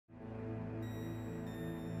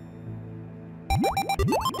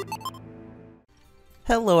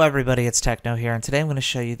Hello everybody, it's Techno here, and today I'm going to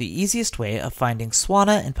show you the easiest way of finding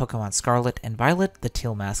Swanna in Pokémon Scarlet and Violet, the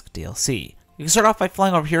Teal Mask DLC. You can start off by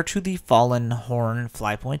flying over here to the Fallen Horn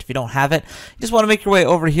fly point. If you don't have it, you just want to make your way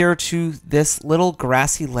over here to this little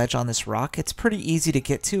grassy ledge on this rock. It's pretty easy to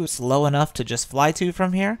get to. It's low enough to just fly to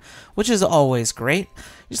from here, which is always great.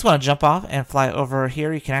 You just want to jump off and fly over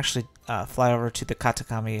here. You can actually fly over to the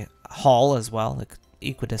Katakami Hall as well, like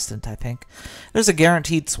equidistant, I think. There's a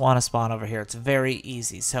guaranteed Swanna spawn over here. It's very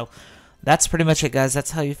easy. So that's pretty much it, guys.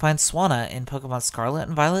 That's how you find Swanna in Pokemon Scarlet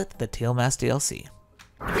and Violet, the Teal Mask DLC.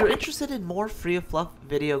 If you're interested in more free of fluff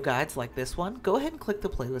video guides like this one, go ahead and click the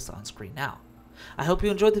playlist on screen now. I hope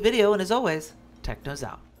you enjoyed the video, and as always, Techno's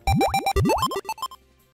out.